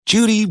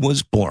Judy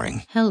was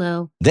boring.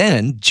 Hello.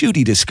 Then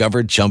Judy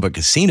discovered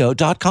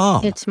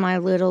ChumbaCasino.com. It's my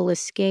little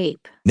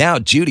escape. Now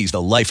Judy's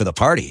the life of the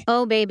party.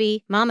 Oh,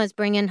 baby, mama's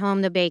bringing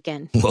home the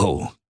bacon.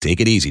 Whoa,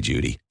 take it easy,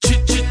 Judy.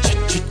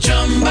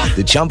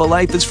 The Chumba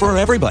life is for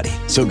everybody.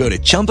 So go to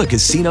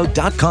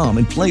ChumbaCasino.com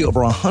and play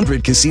over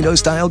 100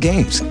 casino-style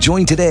games.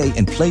 Join today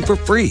and play for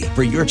free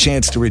for your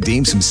chance to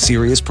redeem some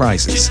serious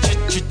prizes.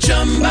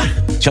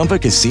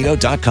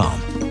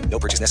 ChumbaCasino.com. No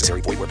purchase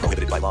necessary. Void where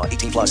prohibited by law.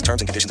 18 plus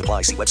terms and conditions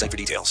apply. See website for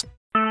details.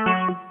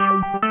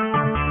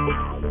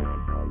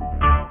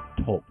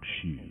 Talk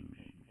shoes.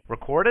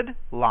 Recorded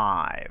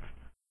live.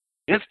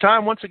 It's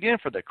time once again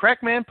for the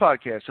Crackman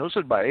Podcast,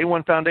 hosted by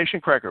A1 Foundation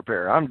Crack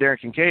Repair. I'm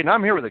Darren Kincaid, and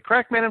I'm here with the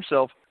Crackman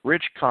himself,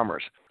 Rich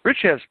Commerce. Rich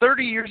has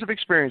 30 years of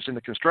experience in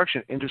the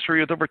construction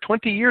industry with over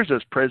 20 years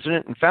as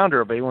president and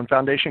founder of A1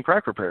 Foundation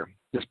Crack Repair.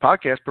 This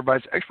podcast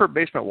provides expert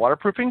basement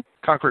waterproofing,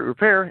 concrete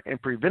repair,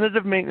 and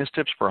preventative maintenance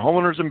tips for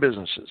homeowners and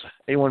businesses.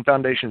 A1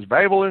 Foundation's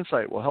valuable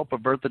insight will help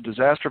avert the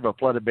disaster of a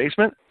flooded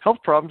basement, health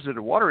problems due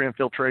to water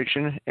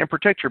infiltration, and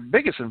protect your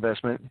biggest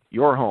investment,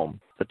 your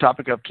home. The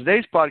topic of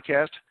today's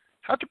podcast: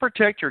 how to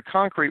protect your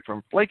concrete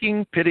from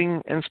flaking,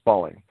 pitting, and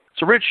spalling.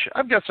 So, Rich,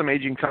 I've got some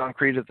aging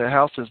concrete at the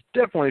house that's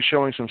definitely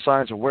showing some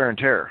signs of wear and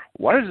tear.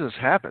 Why does this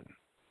happen?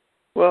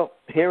 Well,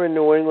 here in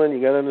New England,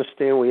 you got to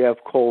understand we have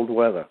cold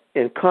weather,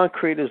 and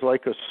concrete is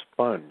like a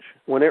sponge.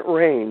 When it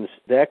rains,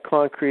 that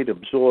concrete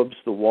absorbs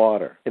the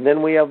water, and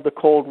then we have the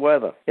cold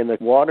weather, and the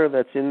water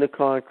that's in the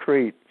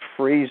concrete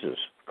freezes.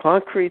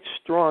 Concrete's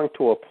strong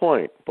to a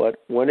point,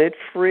 but when it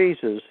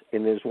freezes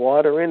and there's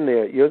water in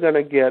there, you're going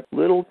to get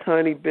little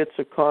tiny bits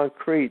of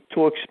concrete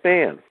to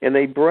expand, and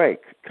they break,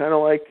 kind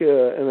of like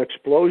an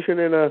explosion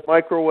in a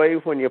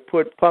microwave when you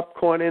put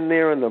popcorn in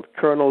there and the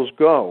kernels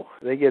go.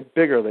 They get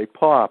bigger, they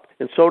pop,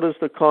 and so does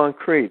the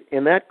concrete,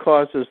 and that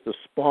causes the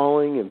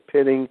spalling and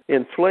pitting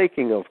and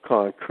flaking of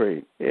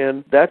concrete.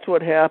 And that's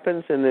what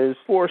happens, and there's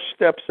 4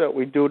 steps that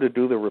we do to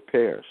do the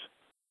repairs.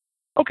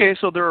 Okay,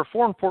 so there are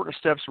 4 important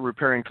steps to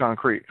repairing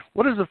concrete.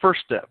 What is the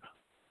first step?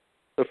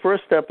 The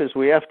first step is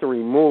we have to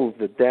remove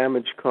the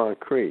damaged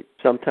concrete.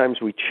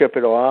 Sometimes we chip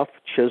it off,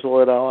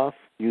 chisel it off,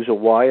 use a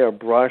wire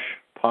brush,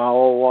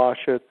 power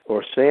wash it,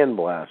 or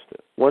sandblast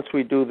it. Once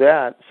we do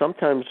that,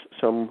 sometimes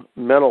some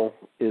metal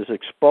is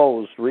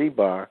exposed,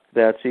 rebar,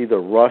 that's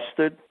either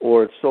rusted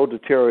or it's so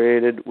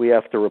deteriorated we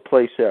have to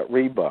replace that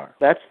rebar.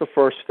 That's the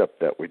first step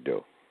that we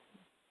do.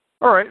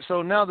 All right,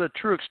 so now the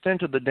true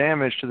extent of the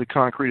damage to the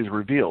concrete is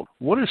revealed.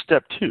 What is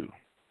step 2?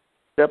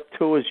 Step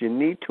 2 is you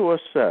need to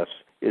assess,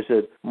 is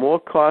it more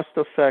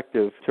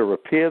cost-effective to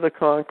repair the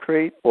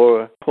concrete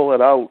or pull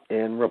it out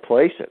and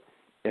replace it?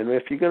 And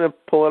if you're going to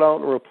pull it out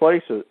and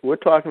replace it, we're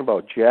talking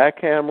about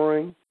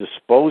jackhammering,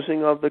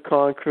 disposing of the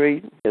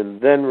concrete,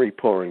 and then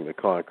repouring the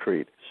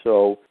concrete.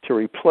 So to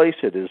replace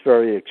it is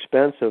very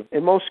expensive.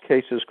 In most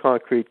cases,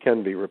 concrete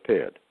can be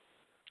repaired.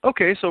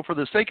 Okay, so for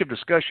the sake of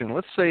discussion,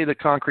 let's say the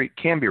concrete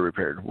can be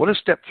repaired. What is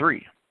step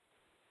 3?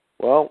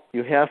 Well,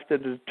 you have to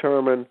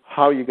determine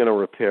how you're going to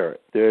repair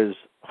it. There's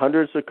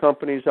hundreds of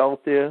companies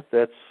out there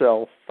that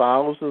sell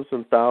thousands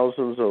and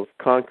thousands of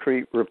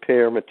concrete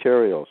repair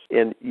materials,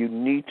 and you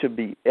need to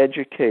be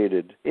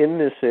educated in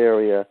this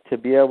area to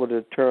be able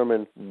to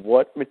determine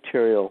what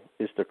material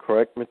is the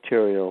correct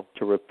material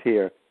to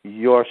repair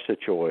your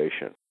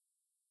situation.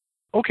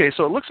 Okay,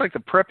 so it looks like the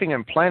prepping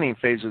and planning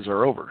phases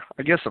are over.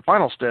 I guess the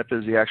final step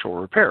is the actual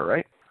repair,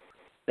 right?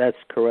 That's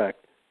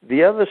correct.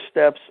 The other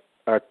steps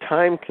are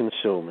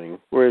time-consuming,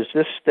 whereas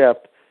this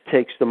step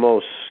takes the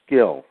most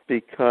skill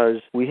because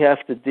we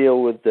have to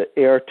deal with the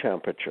air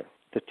temperature,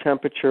 the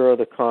temperature of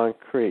the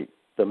concrete,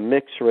 the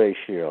mix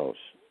ratios,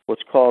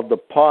 what's called the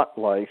pot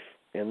life,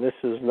 and this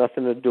has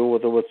nothing to do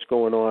with what's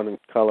going on in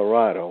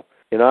Colorado.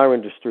 In our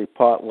industry,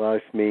 pot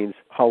life means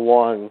how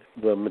long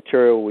the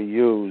material we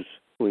use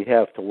we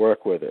have to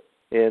work with it.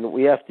 And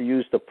we have to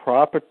use the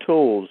proper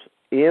tools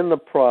and the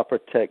proper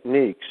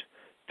techniques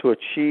to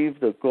achieve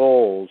the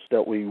goals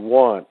that we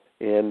want,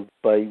 and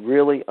by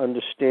really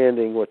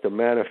understanding what the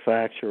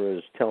manufacturer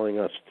is telling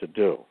us to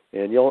do.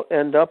 And you'll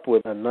end up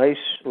with a nice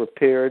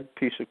repaired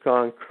piece of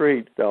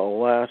concrete that will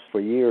last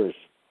for years.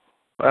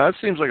 That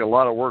seems like a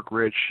lot of work,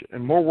 Rich,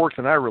 and more work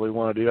than I really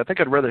want to do. I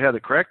think I'd rather have the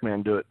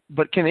Crackman do it.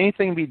 But can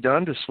anything be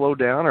done to slow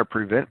down or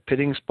prevent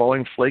pitting,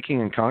 spalling,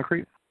 flaking in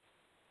concrete?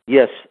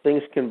 Yes,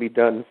 things can be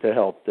done to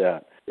help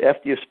that.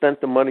 After you've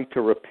spent the money to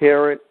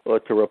repair it or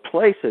to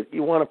replace it,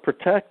 you want to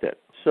protect it.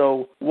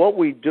 So what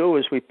we do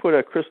is we put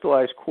a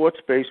crystallized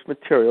quartz-based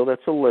material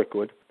that's a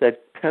liquid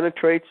that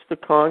penetrates the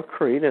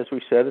concrete. As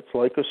we said, it's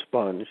like a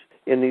sponge.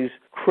 And these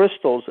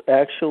crystals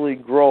actually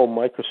grow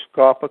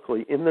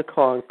microscopically in the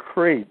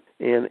concrete.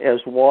 And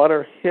as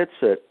water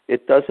hits it,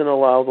 it doesn't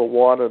allow the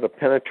water to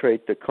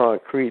penetrate the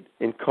concrete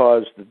and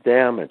cause the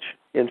damage.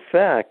 In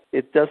fact,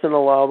 it doesn't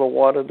allow the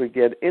water to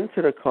get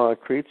into the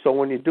concrete, so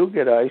when you do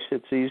get ice,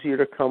 it's easier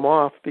to come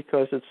off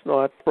because it's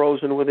not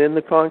frozen within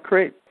the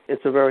concrete.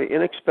 It's a very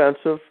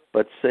inexpensive,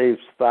 but saves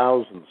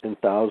thousands and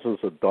thousands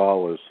of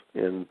dollars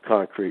in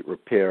concrete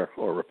repair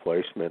or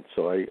replacement.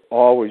 So I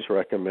always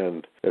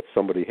recommend that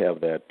somebody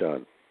have that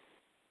done.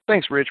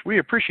 Thanks, Rich. We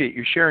appreciate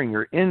you sharing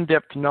your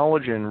in-depth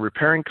knowledge in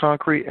repairing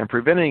concrete and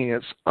preventing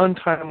its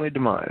untimely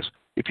demise.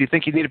 If you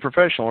think you need a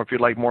professional or if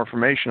you'd like more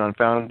information on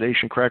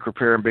foundation crack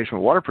repair and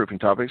basement waterproofing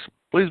topics,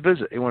 please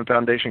visit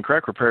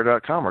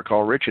A1FoundationCrackRepair.com or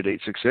call Rich at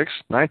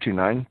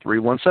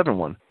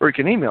 866-929-3171. Or you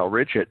can email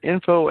Rich at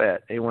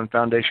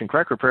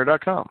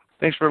info@A1FoundationCrackRepair.com.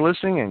 Thanks for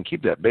listening and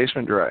keep that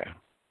basement dry.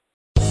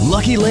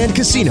 Lucky Land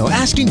Casino,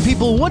 asking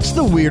people, what's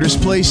the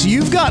weirdest place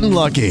you've gotten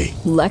lucky?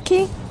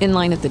 Lucky? In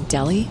line at the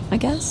deli, I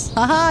guess?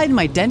 Aha, in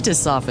my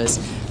dentist's office.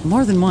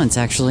 More than once,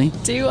 actually.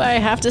 Do I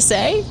have to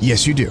say?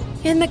 Yes, you do.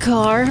 In the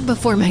car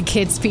before my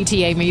kids'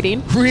 PTA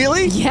meeting.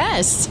 Really?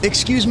 Yes.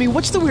 Excuse me,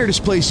 what's the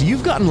weirdest place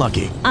you've gotten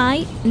lucky?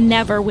 I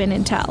never win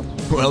and tell.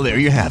 Well, there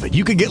you have it.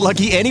 You can get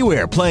lucky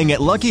anywhere, playing at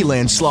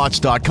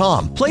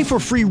LuckyLandSlots.com. Play for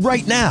free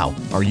right now.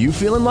 Are you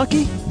feeling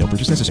lucky? No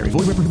purchase necessary.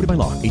 Void where prohibited by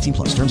law.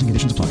 18+. Terms and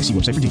conditions apply. See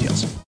website for details.